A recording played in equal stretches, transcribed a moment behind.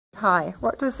Hi,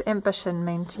 what does ambition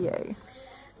mean to you?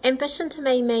 Ambition to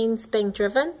me means being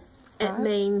driven. It Right.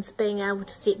 means being able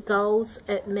to set goals.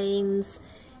 It means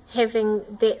having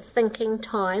that thinking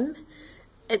time.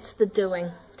 It's the doing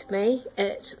to me.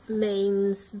 It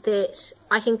means that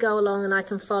I can go along and I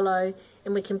can follow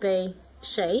and we can be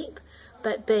sheep.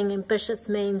 But being ambitious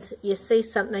means you see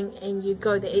something and you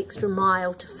go the extra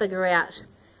mile to figure out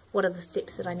what are the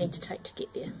steps that I need to take to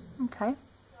get there. Okay,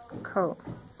 cool.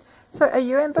 So are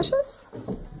you ambitious?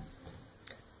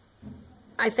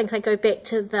 I think I go back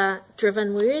to the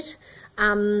driven word.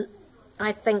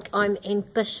 I think I'm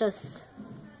ambitious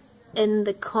in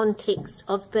the context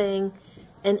of being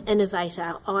an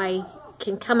innovator. I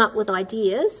can come up with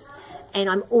ideas and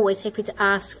I'm always happy to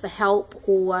ask for help,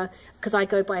 or because I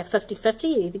go by a 50-50,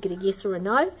 you either get a yes or a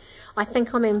no. I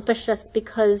think I'm ambitious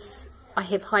because I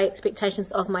have high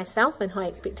expectations of myself and high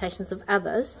expectations of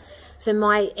others. So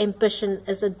my ambition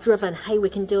is a driven, hey, we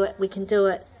can do it, we can do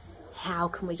it. How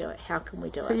can we do it? How can we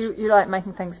do it? So you like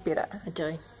making things better? I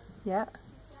do. Yeah.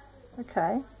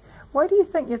 Okay. Why do you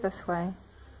think you're this way?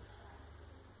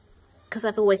 Because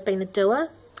I've always been a doer.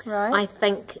 Right. I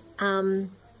think in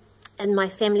my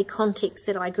family context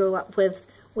that I grew up with,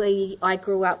 you've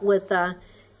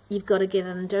got to get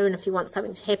in and do, and if you want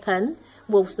something to happen,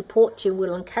 we'll support you,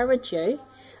 we'll encourage you,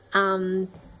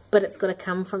 but it's got to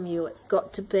come from you. It's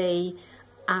got to be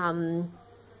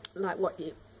like what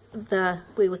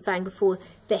we were saying before,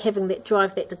 that having that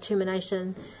drive, that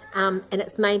determination, and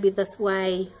it's maybe this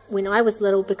way when I was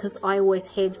little because I always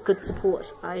had good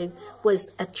support. I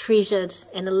was a treasured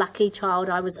and a lucky child.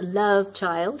 I was a loved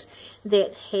child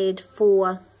that had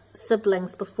 4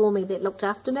 siblings before me that looked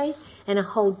after me, and a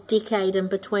whole decade in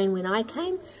between when I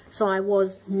came, so I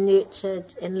was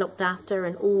nurtured and looked after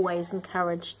and always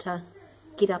encouraged to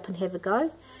get up and have a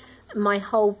go. My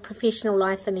whole professional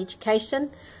life in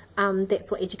education, that's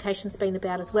what education's been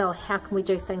about as well. How can we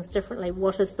do things differently?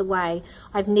 What is the way?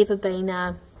 I've never been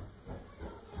a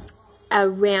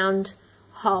round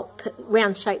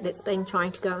shape that's been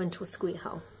trying to go into a square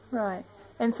hole. Right.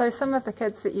 And so some of the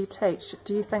kids that you teach,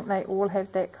 do you think they all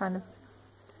have that kind of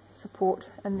support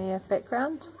in their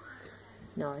background?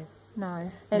 No.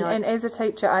 No. No. And as a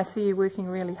teacher, I see you working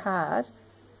really hard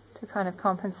to kind of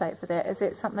compensate for that. Is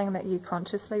that something that you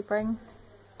consciously bring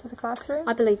to the classroom?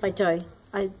 I believe I do.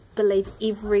 I believe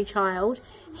every child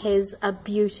has a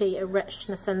beauty, a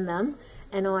richness in them,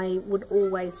 and I would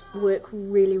always work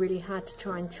really, really hard to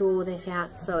try and draw that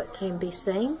out so it can be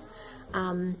seen.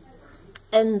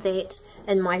 In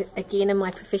my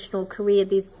professional career,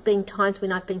 there's been times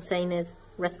when I've been seen as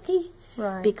risky.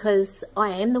 Right. Because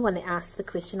I am the one that asks the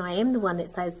question, I am the one that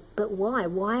says, but why?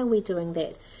 Why are we doing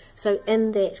that? So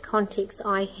in that context,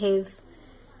 I have,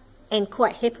 and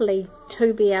quite happily,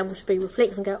 to be able to be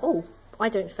reflective and go, oh, I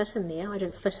don't fit in there, I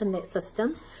don't fit in that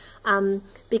system.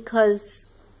 Because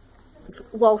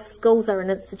while schools are an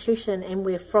institution and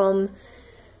we're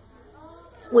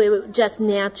just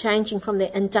now changing from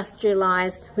that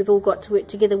industrialised, we've all got to work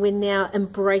together, we're now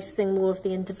embracing more of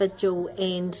the individual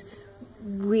and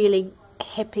really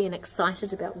happy and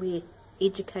excited about where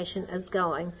education is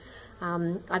going.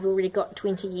 I've already got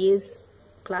 20 years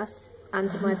plus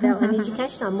under my belt in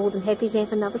education. I'm more than happy to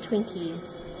have another 20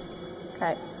 years.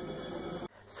 Okay.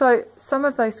 So some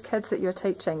of those kids that you're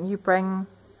teaching, you bring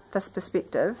this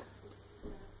perspective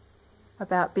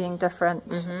about being different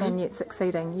and yet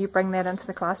succeeding. You bring that into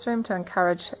the classroom to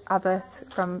encourage others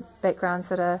from backgrounds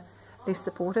that are less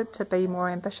supported to be more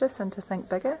ambitious and to think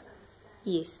bigger?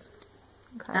 Yes.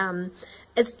 Okay.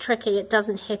 It's tricky. It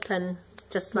doesn't happen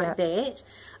just like that.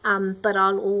 But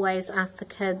I'll always ask the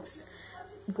kids,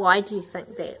 why do you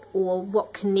think that? Or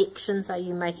what connections are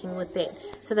you making with that?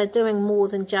 So they're doing more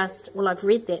than just, well, I've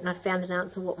read that and I found an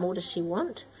answer. What more does she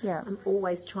want? Yeah. I'm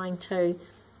always trying to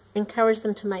encourage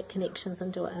them to make connections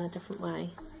and do it in a different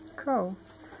way. Cool.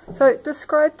 So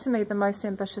describe to me the most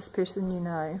ambitious person you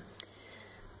know.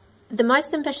 The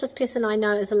most ambitious person I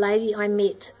know is a lady I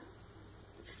met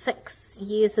 6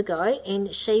 years ago,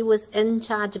 and she was in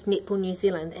charge of Netball New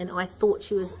Zealand, and I thought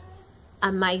she was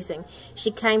amazing. She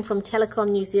came from Telecom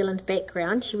New Zealand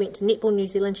background. She went to Netball New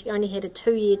Zealand. She only had a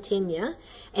 2-year tenure,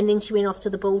 and then she went off to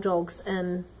the Bulldogs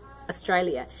in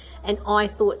Australia. And I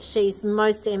thought she's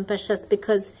most ambitious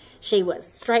because she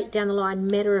was straight down the line,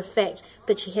 matter of fact,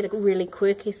 but she had a really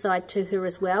quirky side to her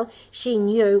as well. She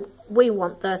knew, we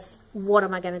want this, what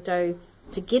am I going to do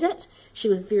to get it? She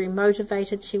was very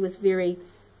motivated. She was very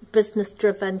business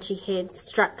driven. She had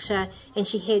structure, and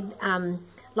she had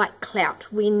like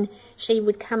clout. When she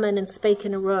would come in and speak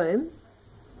in a room,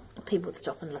 people would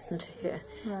stop and listen to her.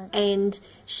 Right. And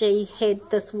she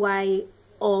had this way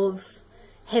of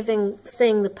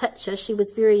seeing the picture, she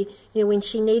was very, when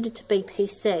she needed to be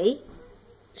PC,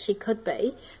 she could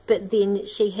be, but then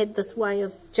she had this way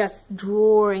of just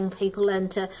drawing people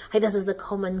into, hey, this is a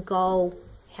common goal,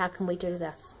 how can we do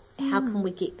this? How can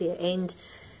we get there? And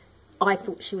I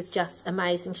thought she was just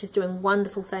amazing. She's doing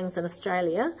wonderful things in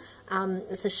Australia.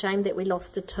 It's a shame that we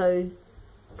lost her to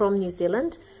from New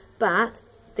Zealand, but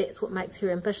that's what makes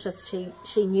her ambitious.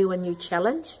 She knew a new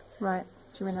challenge. Right,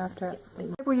 she went after it.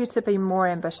 Enable you to be more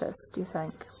ambitious, do you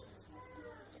think?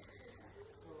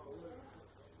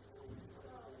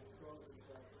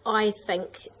 I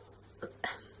think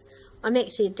I'm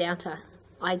actually a doubter.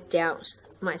 I doubt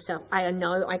myself. I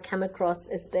know I come across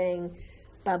as being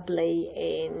bubbly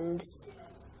and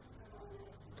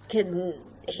can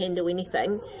handle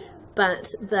anything, but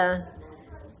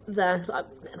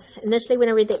initially when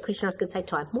I read that question I was going to say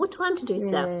time, more time to do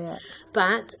stuff,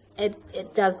 but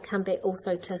it does come back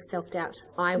also to self-doubt.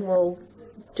 I will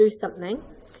do something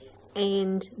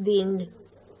and then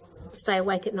stay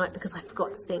awake at night because I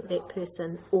forgot to thank that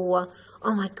person, or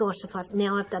oh my gosh, if I've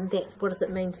done that, what does it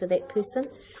mean for that person?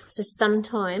 So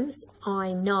sometimes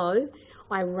I know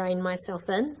I rein myself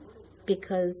in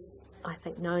because I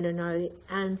think no,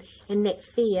 and that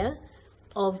fear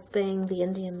of being the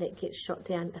Indian that gets shot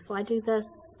down. If I do this,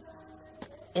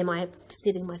 am I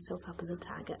setting myself up as a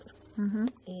target?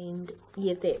 And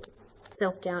that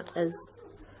self-doubt is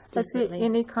definitely. Is there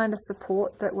any kind of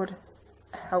support that would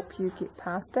help you get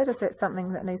past that? Is that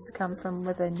something that needs to come from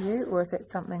within you, or is that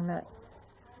something that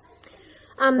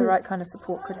the right kind of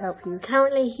support could help you?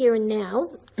 Currently, here and now,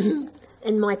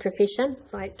 in my profession,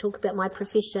 if I talk about my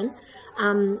profession,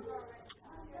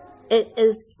 it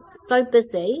is so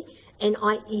busy, and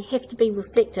you have to be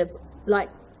reflective, like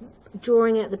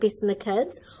drawing out the best in the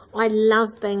kids. I love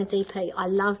being a DP. I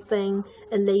love being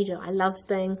a leader. I love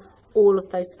being all of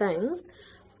those things.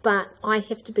 But I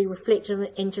have to be reflective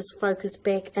and just focus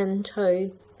back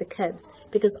into the kids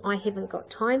because I haven't got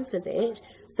time for that.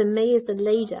 So me as a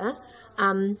leader,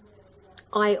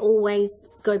 I always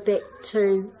go back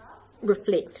to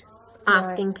reflect,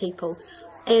 asking people.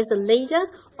 As a leader,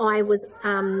 I was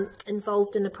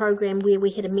involved in a program where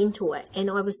we had a mentor, and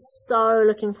I was so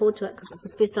looking forward to it because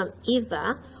it's the first time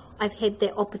ever I've had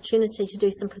that opportunity to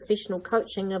do some professional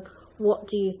coaching of what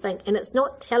do you think, and it's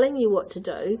not telling you what to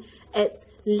do, it's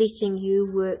letting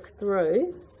you work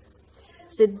through.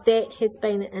 So that has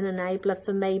been an enabler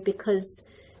for me because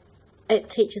it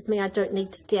teaches me I don't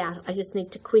need to doubt, I just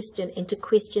need to question, and to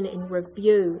question and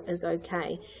review is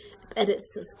okay. But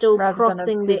it's still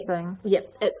crossing that.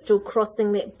 Yep, it's still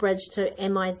crossing that bridge to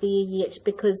am I there yet?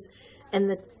 Because in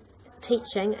the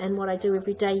teaching and what I do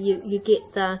every day, you get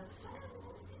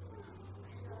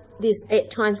there's at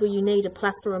times where you need a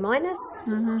plus or a minus,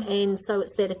 and so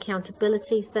it's that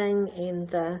accountability thing and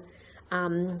the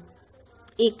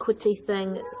equity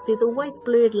thing. There's always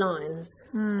blurred lines,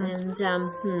 and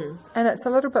it's a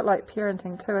little bit like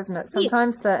parenting too, isn't it?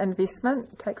 Sometimes the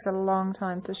investment takes a long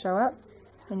time to show up,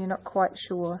 and you're not quite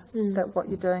sure that what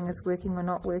you're doing is working or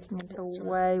not working until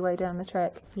way down the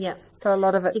track. Yeah. So a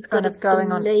lot of it's kind of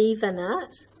going on. Believe in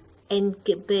it and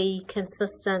be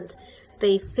consistent.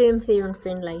 Be firm, fair and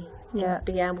friendly, and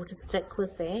be able to stick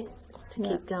with that to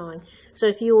keep going. So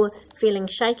if you're feeling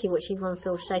shaky, which everyone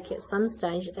feels shaky at some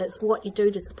stage, it's what you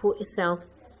do to support yourself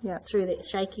through that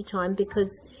shaky time,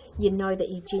 because you know that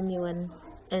you're genuine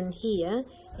in here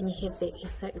and you have that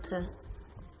effort to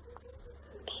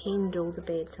handle the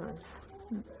bad times.